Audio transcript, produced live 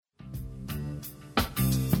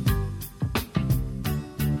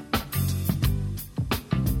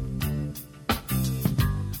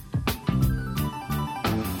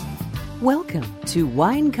Welcome to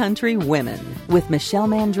Wine Country Women with Michelle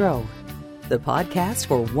Mandreau, the podcast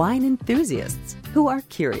for wine enthusiasts who are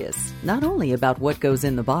curious not only about what goes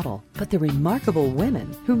in the bottle, but the remarkable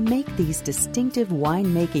women who make these distinctive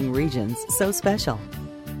winemaking regions so special.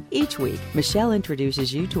 Each week, Michelle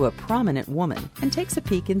introduces you to a prominent woman and takes a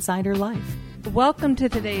peek inside her life. Welcome to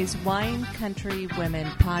today's Wine Country Women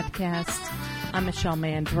podcast. I'm Michelle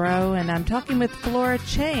Mandreau, and I'm talking with Flora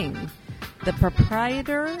Chang, the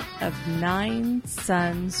proprietor of Nine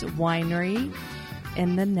Sons Winery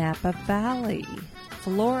in the Napa Valley.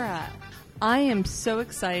 Flora, I am so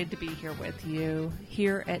excited to be here with you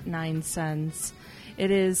here at Nine Sons. It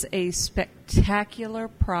is a spectacular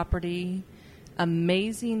property,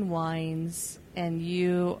 amazing wines, and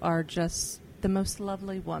you are just the most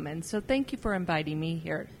lovely woman. So thank you for inviting me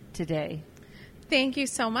here today. Thank you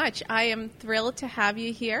so much. I am thrilled to have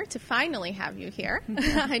you here, to finally have you here.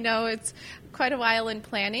 I know it's quite a while in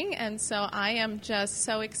planning, and so I am just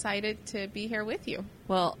so excited to be here with you.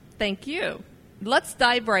 Well, thank you. Let's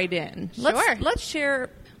dive right in. Sure. Let's share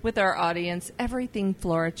with our audience everything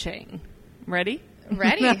Flora Chang. Ready?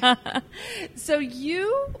 Ready. So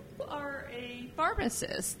you are a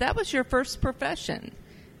pharmacist. That was your first profession.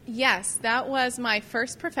 Yes, that was my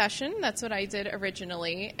first profession. That's what I did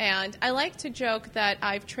originally. And I like to joke that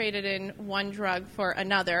I've traded in one drug for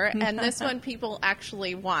another, and this one people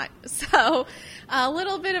actually want. So a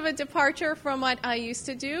little bit of a departure from what I used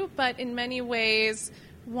to do, but in many ways,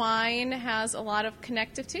 wine has a lot of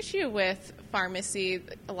connective tissue with pharmacy.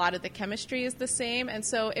 A lot of the chemistry is the same, and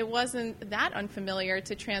so it wasn't that unfamiliar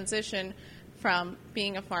to transition from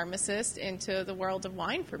being a pharmacist into the world of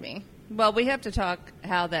wine for me. Well, we have to talk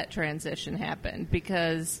how that transition happened,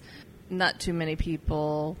 because not too many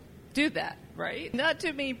people do that, right? Not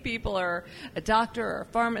too many people are a doctor or a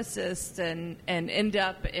pharmacist and end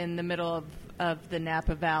up in the middle of the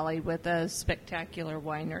Napa Valley with a spectacular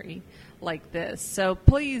winery like this. So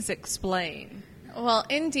please explain. Well,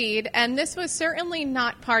 indeed, and this was certainly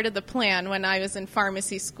not part of the plan when I was in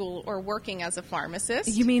pharmacy school or working as a pharmacist.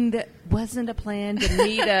 You mean that wasn't a plan to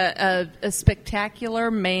meet a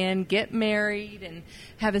spectacular man, get married, and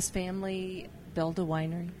have his family build a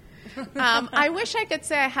winery? I wish I could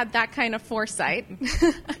say I had that kind of foresight.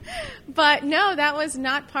 But no, that was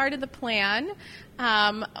not part of the plan.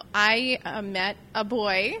 I met a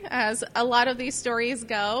boy, as a lot of these stories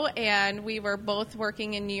go, and we were both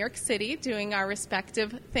working in New York City doing our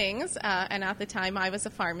respective things. And at the time, I was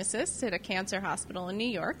a pharmacist at a cancer hospital in New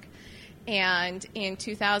York. And in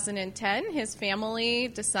 2010, his family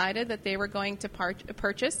decided that they were going to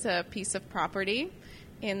purchase a piece of property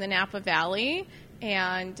in the Napa Valley.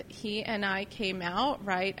 And he and I came out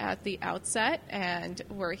right at the outset, and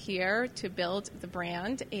we're here to build the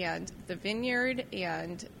brand and the vineyard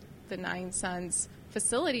and the Nine Sons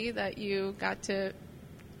facility that you got to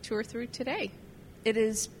tour through today. It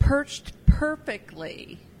is perched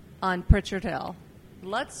perfectly on Pritchard Hill.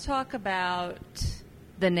 Let's talk about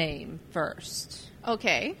the name first.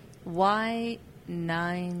 Okay. Why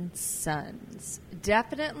Nine Sons?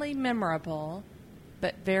 Definitely memorable,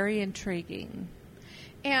 but very intriguing.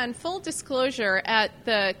 And full disclosure, at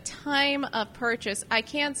the time of purchase, I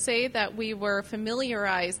can't say that we were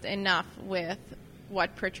familiarized enough with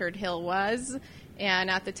what Pritchard Hill was.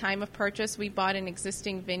 And at the time of purchase, we bought an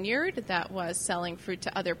existing vineyard that was selling fruit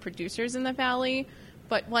to other producers in the valley.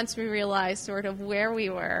 But once we realized sort of where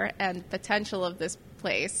we were and potential of this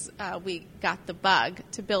place, we got the bug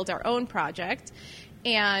to build our own project.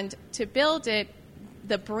 And to build it,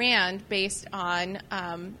 the brand based on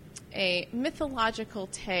a mythological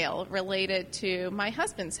tale related to my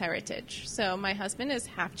husband's heritage. So my husband is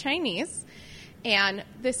half Chinese, and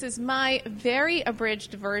this is my very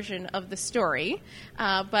abridged version of the story.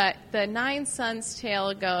 But the Nine Sons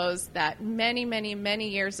tale goes that many, many, many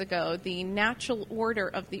years ago, the natural order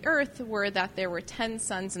of the earth were that there were 10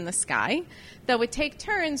 suns in the sky that would take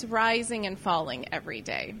turns rising and falling every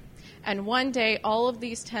day. And one day, all of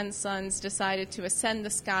these 10 suns decided to ascend the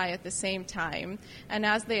sky at the same time. And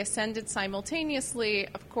as they ascended simultaneously,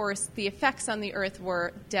 of course, the effects on the earth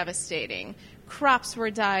were devastating. Crops were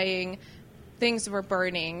dying, things were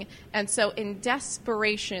burning. And so in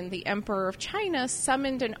desperation, the Emperor of China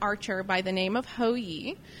summoned an archer by the name of Hou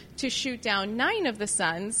Yi to shoot down 9 of the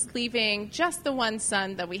suns, leaving just the one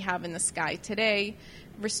sun that we have in the sky today,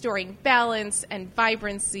 restoring balance and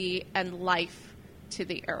vibrancy and life to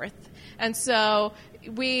the earth. And so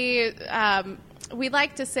we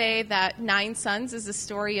like to say that Nine Sons is a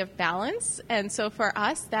story of balance. And so for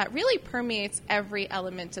us, that really permeates every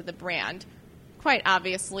element of the brand. quite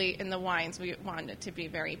obviously in the wines we want it to be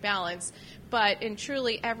very balanced, but in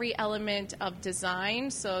truly every element of design,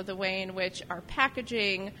 so the way in which our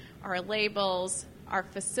packaging, our labels, our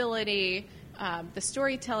facility, the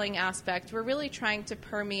storytelling aspect, we're really trying to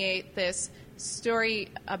permeate this story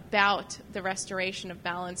about the restoration of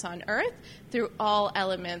balance on Earth through all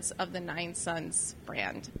elements of the Nine Suns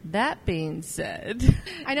brand. That being said,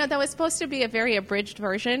 I know that was supposed to be a very abridged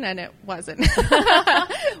version, and it wasn't.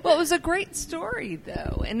 well, it was a great story,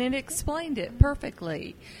 though, and it explained it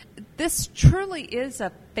perfectly. This truly is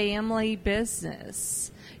a family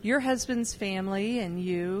business. Your husband's family and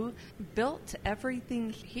you built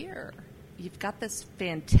everything here. You've got this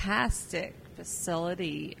fantastic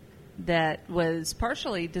facility that was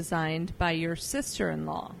partially designed by your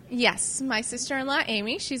sister-in-law. Yes, my sister-in-law,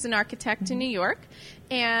 Amy, she's an architect in New York,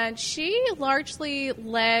 and she largely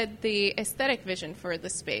led the aesthetic vision for the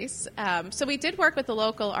space. So we did work with a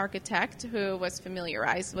local architect who was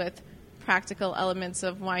familiarized with practical elements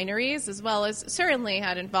of wineries, as well as certainly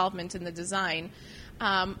had involvement in the design.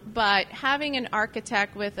 But having an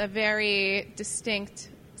architect with a very distinct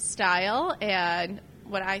style and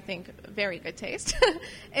what I think very good taste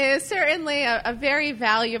is certainly a very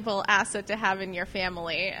valuable asset to have in your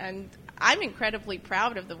family, and I'm incredibly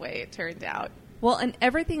proud of the way it turned out. Well, and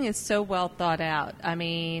everything is so well thought out. I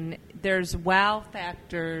mean, there's wow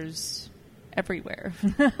factors everywhere.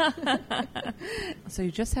 So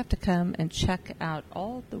you just have to come and check out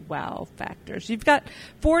all the wow factors. You've got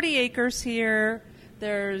 40 acres here.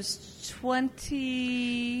 There's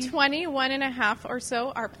 21 and a half or so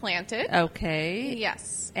are planted. Okay.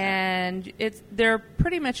 Yes. And they're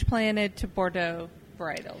pretty much planted to Bordeaux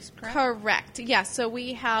varietals, correct? Correct. Yes. So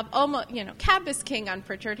we have almost, Cab is king on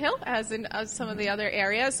Pritchard Hill, as in some of the other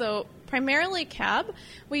areas. So primarily Cab.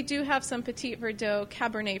 We do have some Petit Verdot,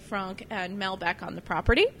 Cabernet Franc, and Malbec on the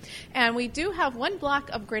property. And we do have one block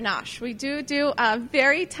of Grenache. We do a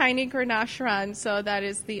very tiny Grenache run, so that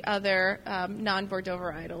is the other non-Bordeaux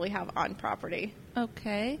varietal we have on property.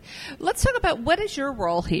 Okay. Let's talk about what is your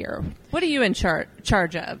role here? What are you in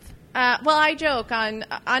charge of? Well, I joke. On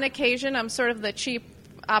occasion, I'm sort of the chief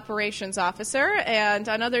operations officer, and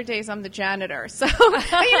on other days I'm the janitor. So, when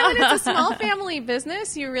it's a small family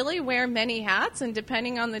business, you really wear many hats, and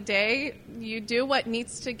depending on the day, you do what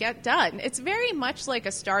needs to get done. It's very much like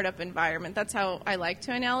a startup environment. That's how I like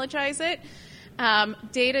to analogize it.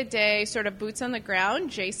 Day to day, sort of boots on the ground,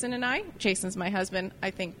 Jason's my husband.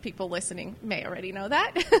 I think people listening may already know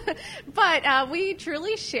that. But we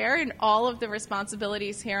truly share in all of the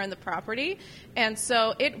responsibilities here on the property. And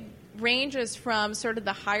so it ranges from sort of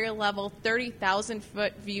the higher level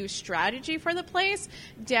 30,000-foot view strategy for the place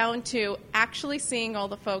down to actually seeing all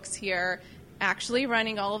the folks here, actually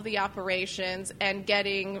running all of the operations, and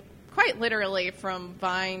getting quite literally from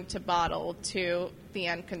vine to bottle to the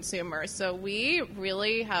end consumer. So we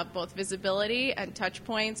really have both visibility and touch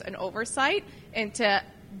points and oversight into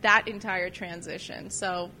that entire transition.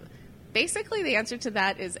 So basically the answer to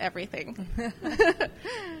that is everything.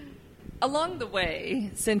 Along the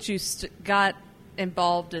way, since you got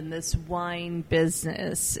involved in this wine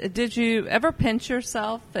business, did you ever pinch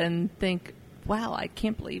yourself and think, wow, I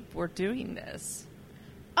can't believe we're doing this?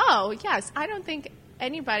 Oh, yes. I don't think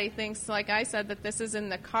anybody thinks, like I said, that this is in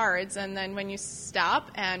the cards. And then when you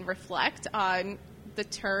stop and reflect on the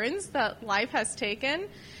turns that life has taken,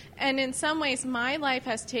 and in some ways my life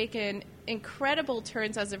has taken incredible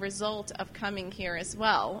turns as a result of coming here as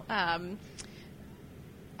well.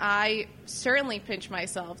 I certainly pinch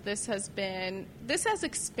myself. This has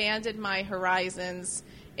expanded my horizons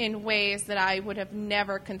in ways that I would have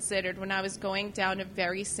never considered when I was going down a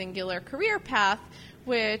very singular career path,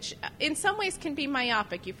 which in some ways can be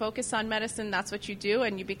myopic. You focus on medicine, that's what you do,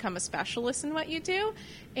 and you become a specialist in what you do.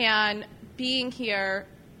 And being here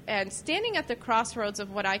and standing at the crossroads of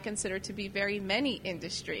what I consider to be very many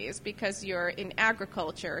industries, because you're in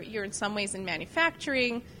agriculture, you're in some ways in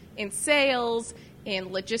manufacturing, in sales,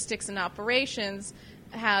 in logistics and operations,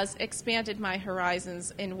 has expanded my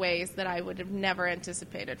horizons in ways that I would have never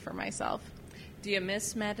anticipated for myself. Do you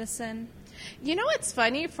miss medicine? It's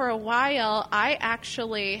funny. For a while, I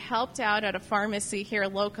actually helped out at a pharmacy here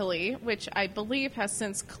locally, which I believe has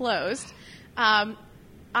since closed.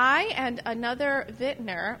 I and another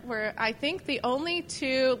vintner were, I think, the only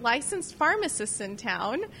two licensed pharmacists in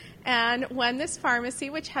town. And when this pharmacy,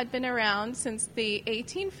 which had been around since the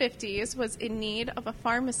 1850s, was in need of a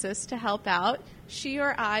pharmacist to help out, she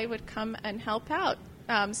or I would come and help out.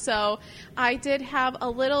 So I did have a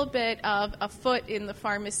little bit of a foot in the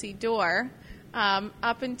pharmacy door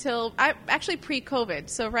up until actually pre-COVID.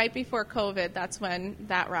 So right before COVID, that's when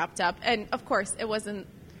that wrapped up. And of course, it wasn't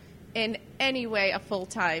in any way a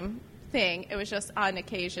full-time thing. It was just on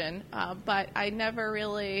occasion. But I never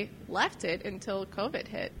really left it until COVID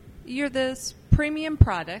hit. You're this premium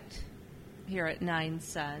product here at Nine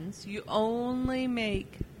Sons. You only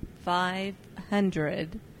make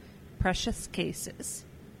 500 precious cases.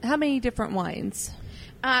 How many different wines?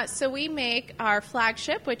 So we make our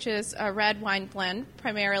flagship, which is a red wine blend,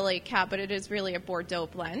 primarily Cab, but it is really a Bordeaux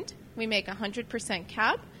blend. We make 100%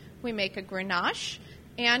 Cab. We make a Grenache.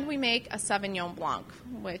 And we make a Sauvignon Blanc,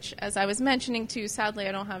 which, as I was mentioning to you, sadly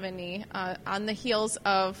I don't have any on the heels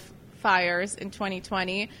of fires in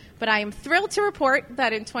 2020. But I am thrilled to report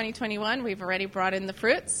that in 2021 we've already brought in the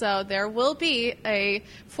fruit. So there will be a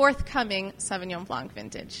forthcoming Sauvignon Blanc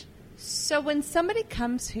vintage. So when somebody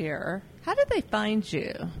comes here, how do they find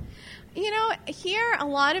you? You know, here a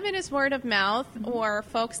lot of it is word of mouth or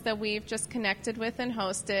folks that we've just connected with and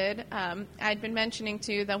hosted. I'd been mentioning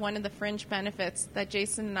to you that one of the fringe benefits that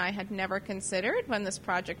Jason and I had never considered when this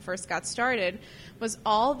project first got started was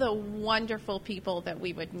all the wonderful people that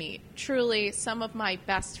we would meet. Truly, some of my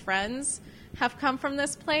best friends have come from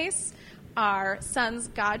this place. Our son's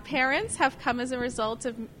godparents have come as a result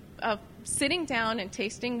of sitting down and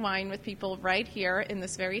tasting wine with people right here in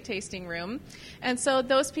this very tasting room. And so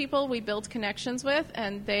those people we build connections with,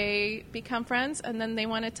 and they become friends, and then they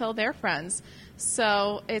want to tell their friends.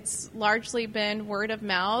 So it's largely been word of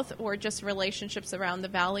mouth or just relationships around the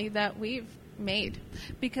valley that we've made.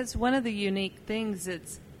 Because one of the unique things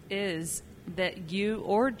is that you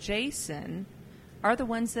or Jason are the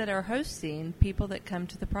ones that are hosting people that come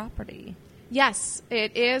to the property. Yes,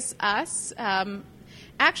 it is us.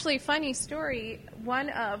 Actually, funny story, one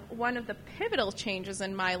of the pivotal changes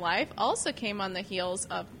in my life also came on the heels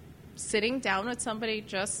of sitting down with somebody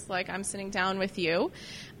just like I'm sitting down with you.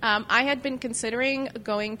 I had been considering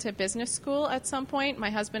going to business school at some point.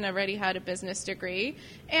 My husband already had a business degree,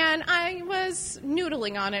 and I was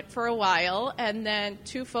noodling on it for a while, and then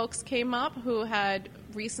two folks came up who had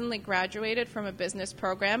recently graduated from a business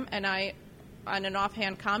program, and I, on an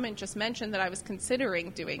offhand comment, just mentioned that I was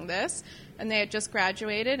considering doing this, and they had just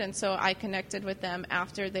graduated, and so I connected with them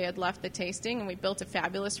after they had left the tasting, and we built a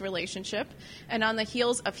fabulous relationship. And on the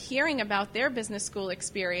heels of hearing about their business school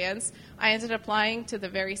experience, I ended up applying to the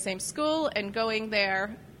very same school and going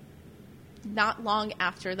there not long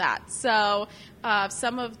after that. So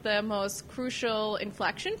some of the most crucial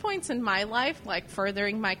inflection points in my life, like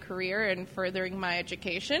furthering my career and furthering my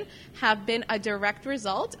education, have been a direct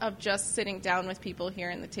result of just sitting down with people here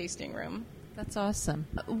in the tasting room. That's awesome.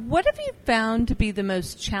 What have you found to be the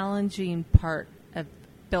most challenging part of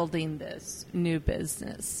building this new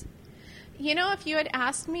business? You know, if you had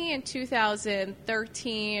asked me in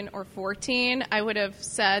 2013 or 14, I would have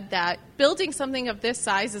said that building something of this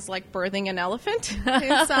size is like birthing an elephant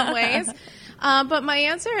in some ways. But my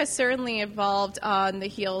answer has certainly evolved on the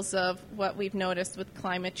heels of what we've noticed with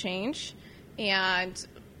climate change and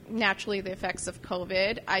naturally the effects of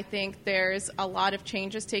COVID. I think there's a lot of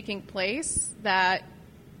changes taking place that,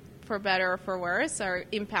 for better or for worse, are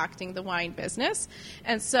impacting the wine business.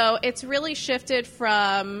 And so it's really shifted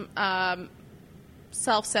from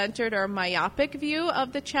self-centered or myopic view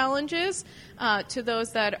of the challenges to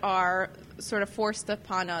those that are sort of forced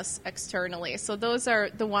upon us externally. So those are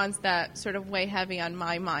the ones that sort of weigh heavy on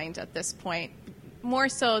my mind at this point, more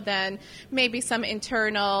so than maybe some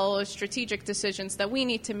internal strategic decisions that we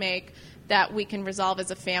need to make that we can resolve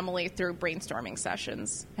as a family through brainstorming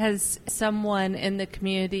sessions. Has someone in the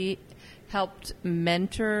community helped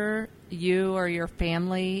mentor you or your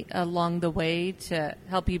family along the way to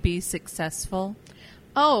help you be successful?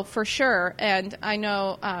 Oh, for sure. And I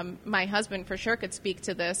know my husband for sure could speak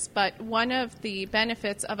to this, but one of the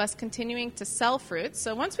benefits of us continuing to sell fruit,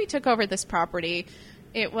 so once we took over this property,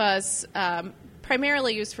 it was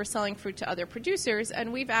primarily used for selling fruit to other producers,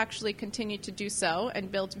 and we've actually continued to do so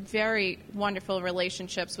and built very wonderful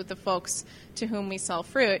relationships with the folks to whom we sell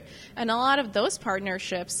fruit. And a lot of those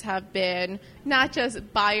partnerships have been not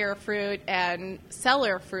just buyer fruit and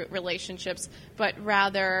seller fruit relationships, but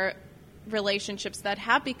rather relationships that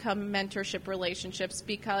have become mentorship relationships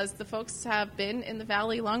because the folks have been in the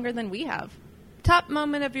valley longer than we have. Top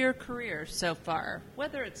moment of your career so far,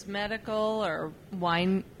 whether it's medical or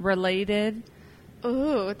wine related?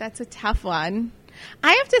 Ooh, that's a tough one.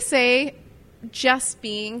 I have to say, just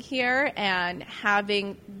being here and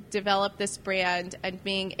having developed this brand and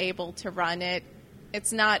being able to run it,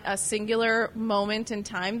 it's not a singular moment in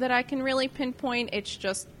time that I can really pinpoint. It's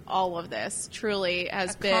just all of this truly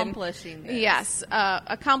has been accomplishing this. Yes,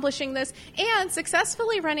 accomplishing this and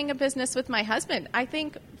successfully running a business with my husband. I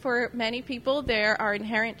think for many people there are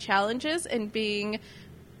inherent challenges in being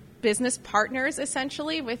business partners,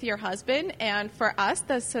 essentially, with your husband. And for us,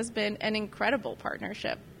 this has been an incredible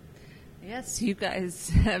partnership. Yes, you guys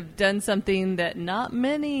have done something that not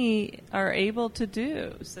many are able to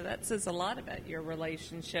do. So that says a lot about your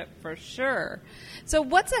relationship for sure. So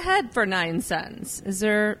what's ahead for Nine Sons? Is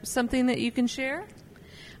there something that you can share?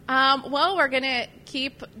 Well, we're going to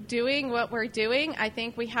keep doing what we're doing. I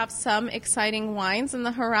think we have some exciting wines in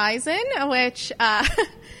the horizon, which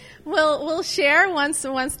we'll share once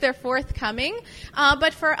they're forthcoming.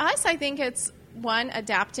 But for us, I think it's, one,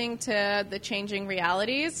 adapting to the changing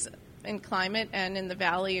realities in climate and in the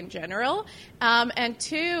valley in general. And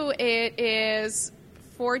two, it is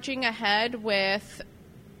forging ahead with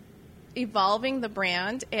evolving the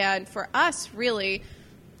brand. And for us, really,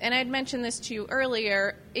 and I'd mentioned this to you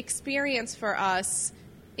earlier, experience for us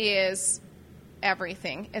is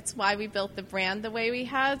everything. It's why we built the brand the way we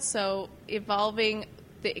had. So evolving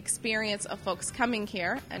the experience of folks coming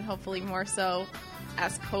here, and hopefully more so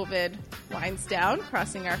as COVID winds down,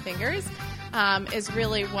 crossing our fingers, is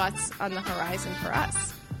really what's on the horizon for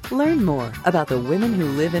us. Learn more about the women who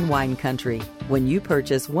live in wine country when you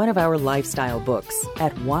purchase one of our lifestyle books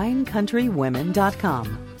at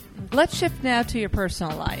winecountrywomen.com. Let's shift now to your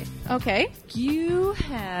personal life. Okay. You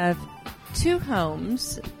have 2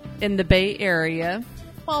 homes in the Bay Area.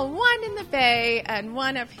 Well, one in the Bay and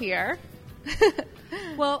one up here.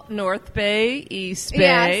 Well, North Bay, East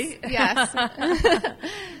Bay. Yes.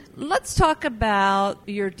 Let's talk about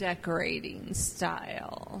your decorating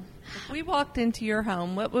style. If we walked into your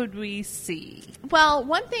home, what would we see? Well,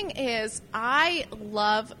 one thing is I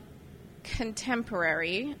love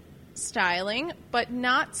contemporary styling, but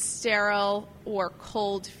not sterile or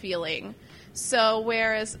cold feeling. So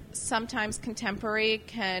whereas sometimes contemporary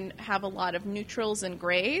can have a lot of neutrals and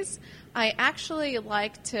grays, I actually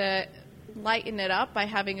like to lighten it up by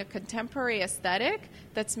having a contemporary aesthetic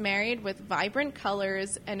that's married with vibrant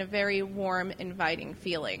colors and a very warm, inviting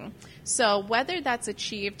feeling. So whether that's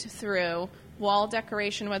achieved through wall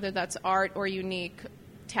decoration, whether that's art or unique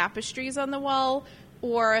tapestries on the wall,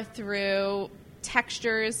 or through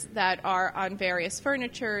textures that are on various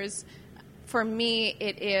furnitures, for me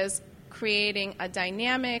it is creating a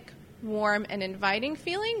dynamic, warm, and inviting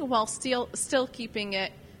feeling while still keeping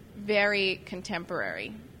it very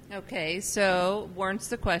contemporary. Okay, so warrants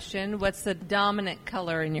the question, what's the dominant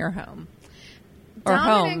color in your home?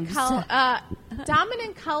 Dominant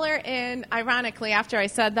color in, ironically, after I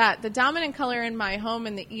said that, the dominant color in my home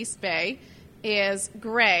in the East Bay is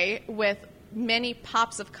gray with many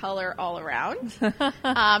pops of color all around.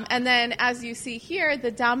 And then as you see here,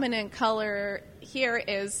 the dominant color here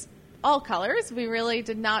is all colors. We really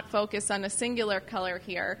did not focus on a singular color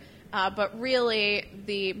here. But really,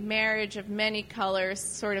 the marriage of many colors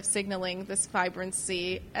sort of signaling this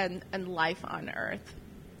vibrancy and life on Earth.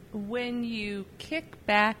 When you kick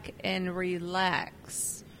back and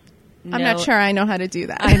relax... I'm not sure I know how to do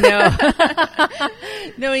that. I know.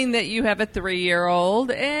 Knowing that you have a 3-year-old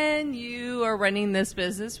and you are running this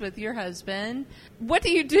business with your husband, what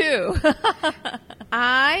do you do?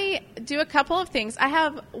 I do a couple of things. I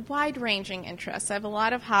have wide-ranging interests. I have a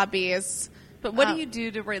lot of hobbies. But what do you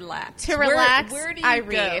do to relax? To relax, where do you I go?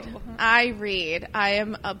 read. I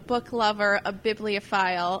am a book lover, a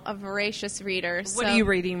bibliophile, a voracious reader. What are you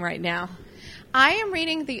reading right now? I am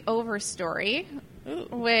reading The Overstory,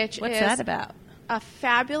 What's that about? A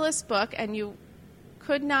fabulous book, and you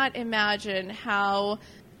could not imagine how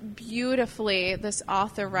beautifully this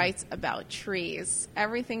author writes about trees.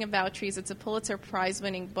 Everything about trees. It's a Pulitzer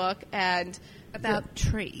Prize-winning book, and about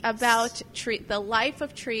trees. The life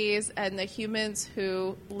of trees and the humans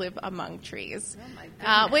who live among trees. Oh my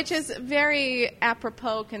goodness. Which is very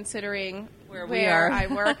apropos considering where I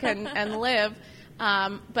work and live.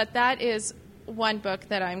 But that is one book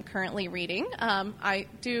that I'm currently reading. I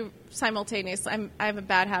do simultaneously. I have a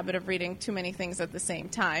bad habit of reading too many things at the same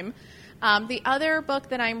time. The other book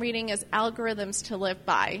that I'm reading is Algorithms to Live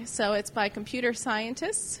By. So it's by computer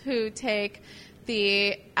scientists who take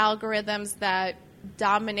the algorithms that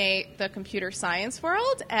dominate the computer science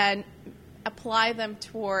world and apply them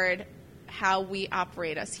toward how we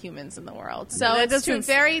operate as humans in the world. So it's 2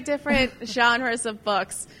 very different genres of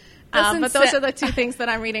books. But those are the 2 things that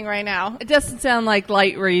I'm reading right now. It doesn't sound like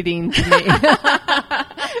light reading to me.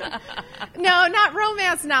 No, not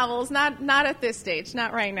romance novels. Not at this stage.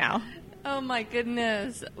 Not right now. Oh, my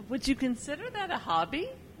goodness. Would you consider that a hobby?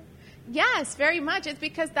 Yes, very much. It's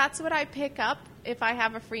because that's what I pick up if I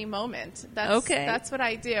have a free moment. That's what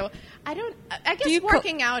I do. I guess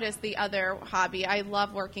working out is the other hobby. I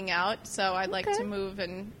love working out, so I like to move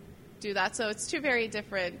and do that. So it's 2 very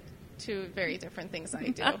different two very different things I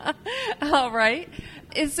do. All right.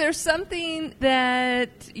 Is there something that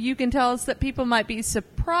you can tell us that people might be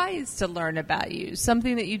surprised to learn about you?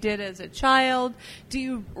 Something that you did as a child? Do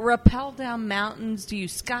you rappel down mountains? Do you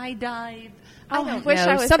skydive? I wish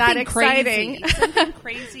I was that exciting. Crazy. Something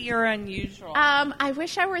crazy or unusual. I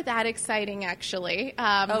wish I were that exciting, actually.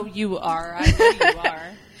 You are. I know you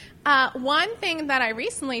are. One thing that I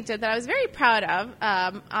recently did that I was very proud of,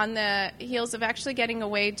 on the heels of actually getting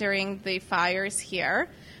away during the fires here,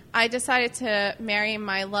 I decided to marry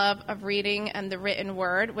my love of reading and the written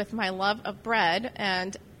word with my love of bread,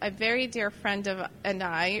 and a very dear friend and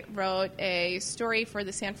I wrote a story for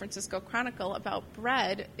the San Francisco Chronicle about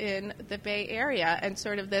bread in the Bay Area and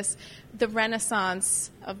sort of the renaissance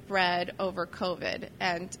of bread over COVID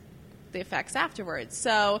and the effects afterwards.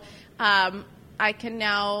 So I can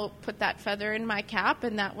now put that feather in my cap,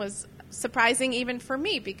 and that was surprising even for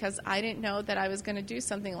me because I didn't know that I was going to do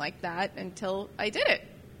something like that until I did it.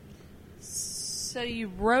 So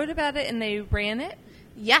you wrote about it and they ran it?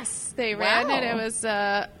 Yes, they ran Wow. it. It was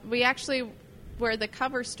we actually were the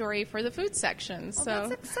cover story for the food section. So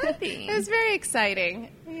that's exciting. It was very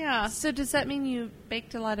exciting. Yeah. So does that mean you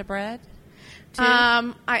baked a lot of bread? Too?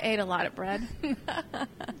 I ate a lot of bread.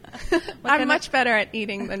 I'm much better at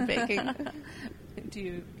eating than baking. Do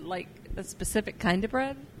you like a specific kind of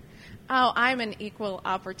bread? Oh, I'm an equal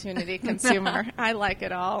opportunity consumer. I like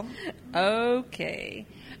it all. Okay.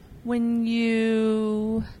 When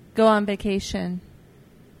you go on vacation,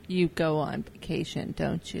 you go on vacation,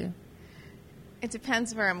 don't you? It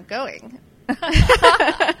depends where I'm going.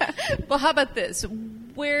 Well, how about this?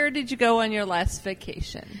 Where did you go on your last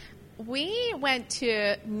vacation? We went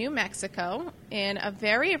to New Mexico in a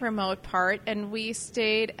very remote part, and we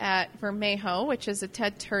stayed at Vermejo, which is a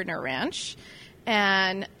Ted Turner ranch.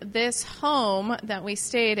 And this home that we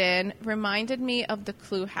stayed in reminded me of the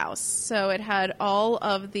Clue House. So it had all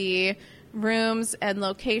of the rooms and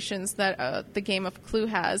locations that the game of Clue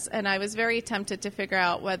has. And I was very tempted to figure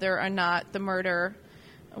out whether or not the murder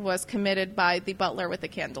was committed by the butler with the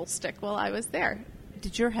candlestick while I was there.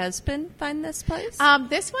 Did your husband find this place?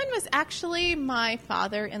 This one was actually my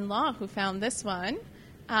father-in-law who found this one.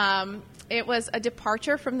 It was a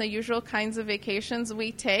departure from the usual kinds of vacations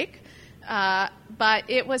we take. But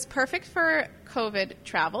it was perfect for COVID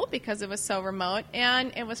travel because it was so remote,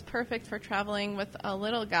 and it was perfect for traveling with a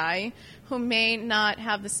little guy who may not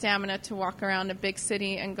have the stamina to walk around a big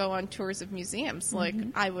city and go on tours of museums like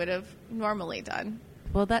I would have normally done.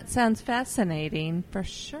 Well, that sounds fascinating for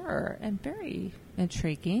sure and very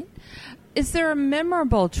intriguing. Is there a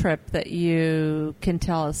memorable trip that you can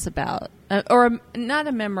tell us about? Not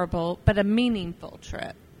a memorable, but a meaningful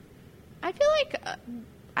trip? I feel like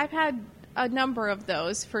I've had a number of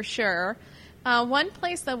those for sure. One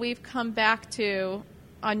place that we've come back to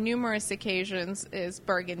on numerous occasions is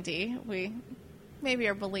Burgundy. We maybe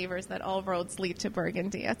are believers that all roads lead to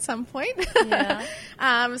Burgundy at some point. Yeah.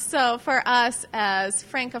 So for us as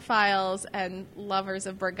Francophiles and lovers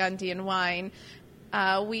of Burgundian wine,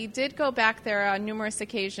 we did go back there on numerous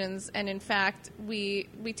occasions, and in fact, we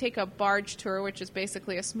take a barge tour, which is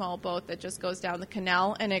basically a small boat that just goes down the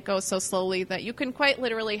canal, and it goes so slowly that you can quite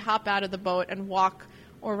literally hop out of the boat and walk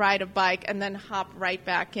or ride a bike and then hop right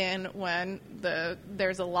back in when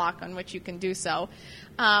there's a lock on which you can do so.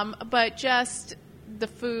 But just the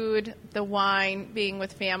food, the wine, being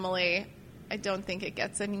with family, I don't think it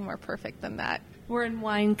gets any more perfect than that. We're in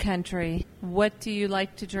wine country. What do you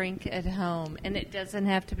like to drink at home? And it doesn't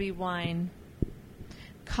have to be wine.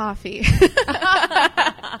 Coffee.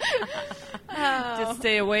 To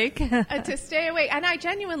stay awake? To stay awake. And I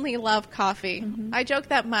genuinely love coffee. I joke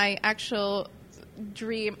that my actual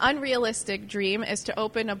unrealistic dream, is to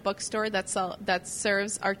open a bookstore that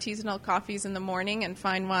serves artisanal coffees in the morning and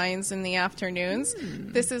fine wines in the afternoons.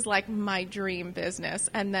 This is like my dream business.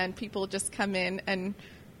 And then people just come in and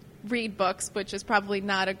read books, which is probably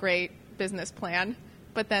not a great business plan,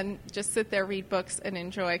 but then just sit there, read books, and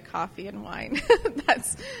enjoy coffee and wine.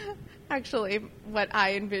 That's actually what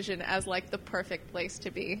I envision as like the perfect place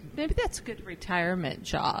to be. Maybe that's a good retirement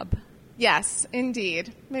job. Yes,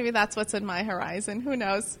 indeed. Maybe that's what's in my horizon. Who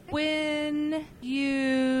knows? When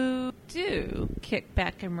you do kick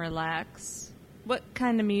back and relax, what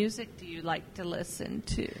kind of music do you like to listen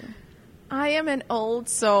to? I am an old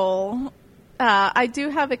soul. I do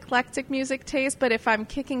have eclectic music taste, but if I'm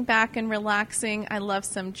kicking back and relaxing, I love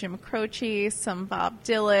some Jim Croce, some Bob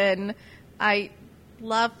Dylan. I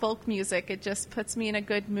love folk music. It just puts me in a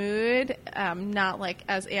good mood. Not like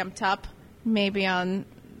as amped up, maybe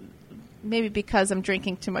because I'm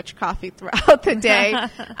drinking too much coffee throughout the day.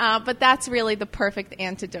 But that's really the perfect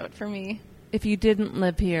antidote for me. If you didn't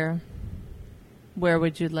live here, where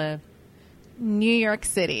would you live? New York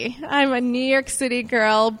City. I'm a New York City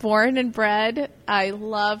girl, born and bred. I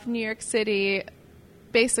love New York City,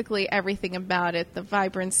 basically everything about it, the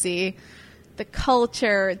vibrancy, the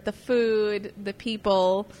culture, the food, the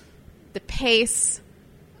people, the pace.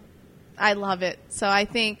 I love it. So I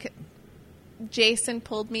think Jason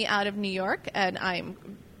pulled me out of New York, and I'm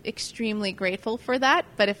extremely grateful for that.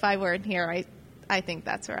 But if I weren't here, I think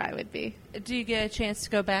that's where I would be. Do you get a chance to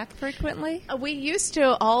go back frequently? We used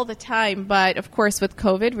to all the time, but of course with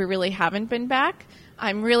COVID, we really haven't been back.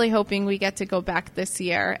 I'm really hoping we get to go back this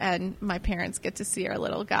year, and my parents get to see our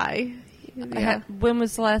little guy. Yeah. When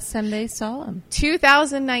was the last time they saw him?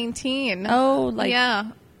 2019. Oh,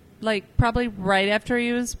 yeah. Like probably right after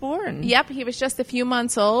he was born. Yep, he was just a few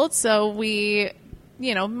months old, so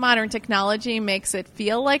modern technology makes it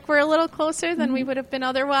feel like we're a little closer than we would have been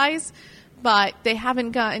otherwise, but they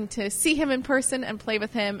haven't gotten to see him in person and play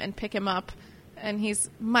with him and pick him up, and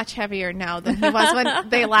he's much heavier now than he was when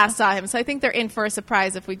they last saw him, so I think they're in for a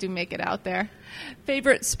surprise if we do make it out there.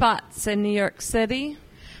 Favorite spots in New York City?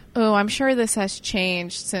 Oh, I'm sure this has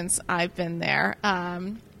changed since I've been there.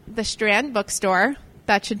 The Strand bookstore.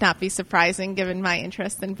 That should not be surprising given my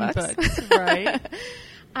interest in books. Right.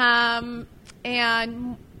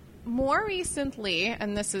 And more recently,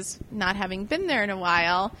 and this is not having been there in a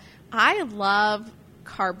while, I love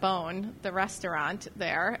Carbone, the restaurant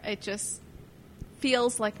there. It just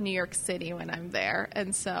feels like New York City when I'm there.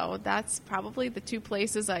 And so that's probably the two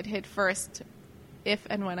places I'd hit first if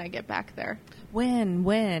and when I get back there.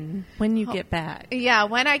 When you get back? Yeah,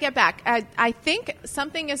 when I get back. I think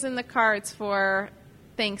something is in the cards for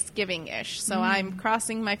Thanksgiving-ish. So I'm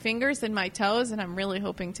crossing my fingers and my toes, and I'm really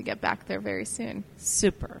hoping to get back there very soon.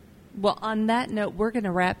 Super. Well, on that note, we're going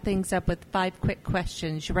to wrap things up with 5 quick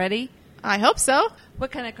questions. You ready? I hope so.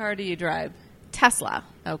 What kind of car do you drive? Tesla.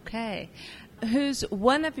 Okay. Who's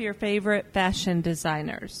one of your favorite fashion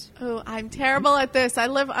designers? Oh, I'm terrible at this. I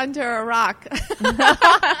live under a rock.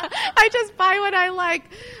 I just buy what I like.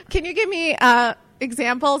 Can you give me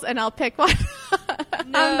examples and I'll pick one?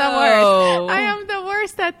 No. I'm the worst. I am the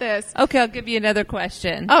worst at this. Okay, I'll give you another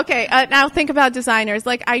question. Okay, now think about designers.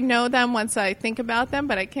 Like, I know them once I think about them,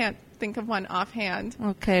 but I can't think of one offhand.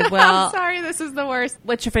 Okay, well. I'm sorry, this is the worst.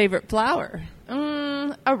 What's your favorite flower?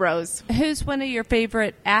 A rose. Who's one of your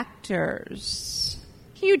favorite actors?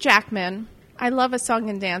 Hugh Jackman. I love A Song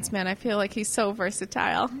and Dance Man. I feel like he's so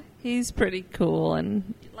versatile. He's pretty cool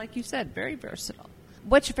and, like you said, very versatile.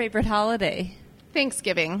 What's your favorite holiday?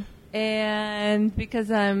 Thanksgiving. And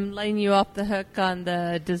because I'm letting you off the hook on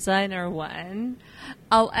the designer one,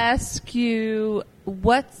 I'll ask you,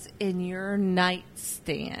 what's in your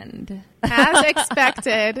nightstand? As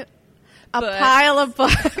expected, a pile of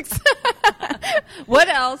books. What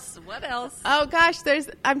else? Oh, gosh,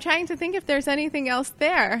 I'm trying to think if there's anything else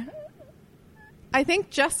there. I think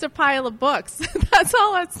just a pile of books. That's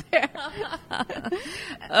all that's there.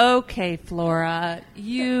 Okay, Flora,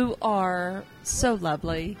 you are so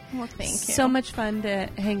lovely. Well, thank you. So much fun to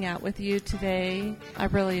hang out with you today. I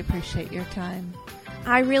really appreciate your time.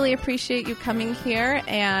 I really appreciate you coming here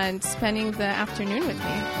and spending the afternoon with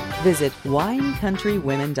me. Visit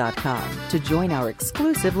winecountrywomen.com to join our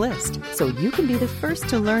exclusive list so you can be the first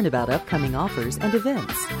to learn about upcoming offers and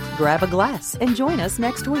events. Grab a glass and join us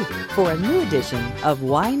next week for a new edition of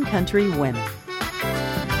Wine Country Women.